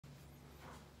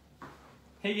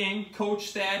Hey gang,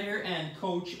 Coach Thad here and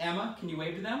Coach Emma. Can you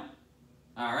wave to them?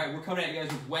 All right, we're coming at you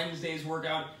guys with Wednesday's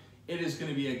workout. It is going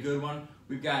to be a good one.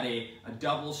 We've got a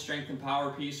double strength and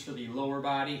power piece for the lower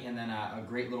body and then a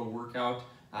great little workout.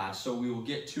 So we will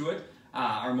get to it.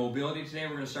 Our mobility today,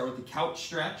 we're going to start with the couch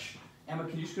stretch. Emma,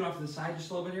 can you scoot off to the side just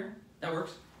a little bit here? That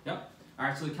works? Yep. All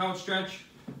right, so the couch stretch.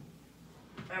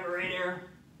 Emma right here.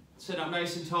 Sit up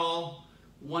nice and tall.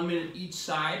 1 minute each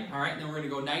side. All right, then we're going to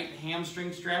go night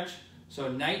hamstring stretch. So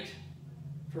night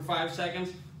for 5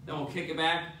 seconds, then we'll kick it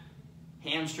back,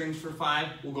 hamstrings for 5.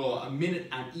 We'll go a minute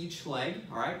on each leg,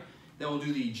 all right? Then we'll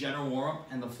do the general warm-up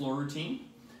and the floor routine.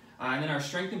 And then our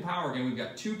strength and power, again, we've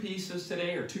got 2 pieces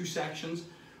today, or 2 sections.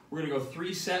 We're gonna go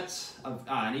 3 sets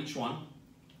on each one.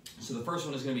 So the first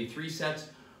one is gonna be 3 sets.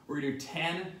 We're gonna do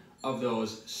 10 of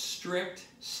those strict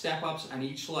step-ups on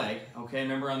each leg, okay?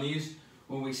 Remember on these,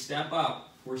 when we step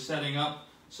up, we're setting up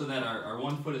so that our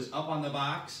one foot is up on the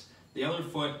box, the other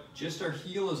foot, just our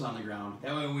heel is on the ground.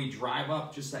 That way when we drive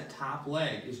up, just that top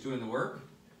leg is doing the work,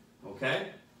 okay?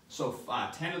 So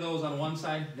 10 of those on one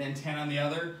side, then 10 on the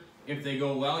other. If they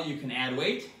go well, you can add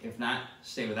weight. If not,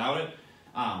 stay without it.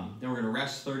 Then we're gonna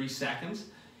rest 30 seconds.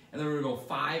 And then we're gonna go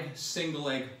 5 single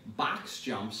leg box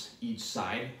jumps each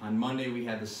side. On Monday, we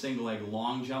had the single leg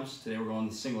long jumps. Today we're going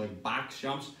the single leg box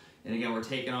jumps. And again, we're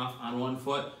taking off on one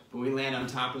foot, but we land on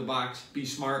top of the box. Be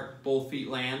smart, both feet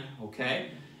land,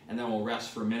 okay? And then we'll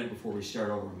rest for a minute before we start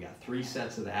over. We got 3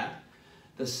 sets of that.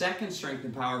 The second strength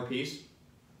and power piece,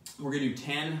 we're gonna do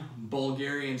 10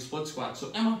 Bulgarian split squats.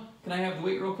 So Emma, can I have the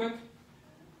weight real quick?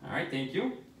 All right, thank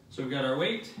you. So we've got our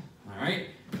weight, all right,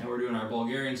 and we're doing our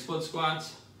Bulgarian split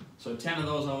squats. So 10 of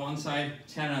those on one side,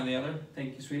 10 on the other.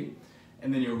 Thank you, sweetie.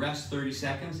 And then you'll rest 30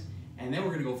 seconds. And then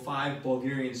we're gonna go 5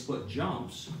 Bulgarian split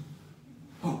jumps.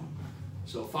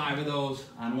 So 5 of those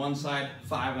on one side,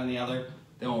 5 on the other.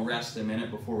 Then we'll rest a minute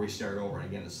before we start over. And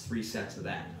again, it's 3 sets of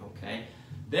that, okay?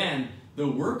 Then the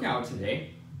workout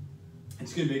today,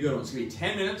 it's gonna be a good one. It's gonna be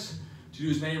 10 minutes to do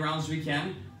as many rounds as we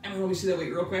can. And let me see that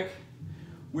weight real quick.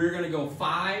 We're gonna go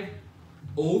 5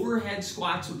 overhead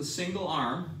squats with a single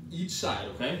arm each side,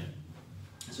 okay?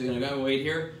 So you're gonna go weight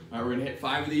here. All right, we're gonna hit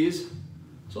 5 of these.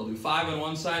 So I'll do 5 on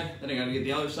one side, then I gotta get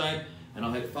the other side, and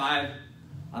I'll hit 5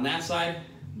 on that side.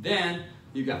 Then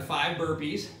you've got 5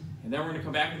 burpees, and then we're gonna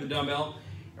come back with the dumbbell,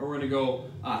 and we're gonna go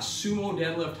sumo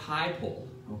deadlift high pull,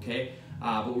 okay?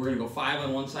 But we're gonna go 5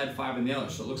 on one side, 5 on the other.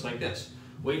 So it looks like this.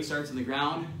 Weight starts on the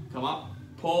ground, come up,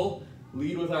 pull,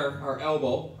 lead with our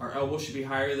elbow. Our elbow should be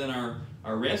higher than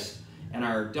our wrist, and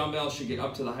our dumbbell should get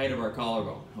up to the height of our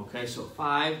collarbone, okay? So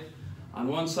 5 on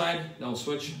one side, then we'll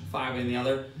switch 5 in the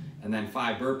other, and then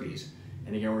 5 burpees.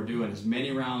 And again, we're doing as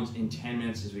many rounds in 10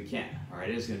 minutes as we can. All right,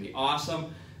 it's gonna be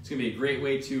awesome. It's gonna be a great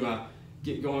way to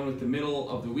get going with the middle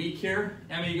of the week here.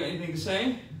 Emma, you got anything to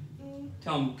say?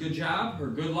 Tell them good job or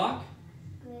good luck?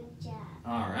 Good job.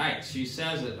 All right, she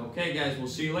says it. Okay, guys, we'll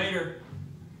see you later.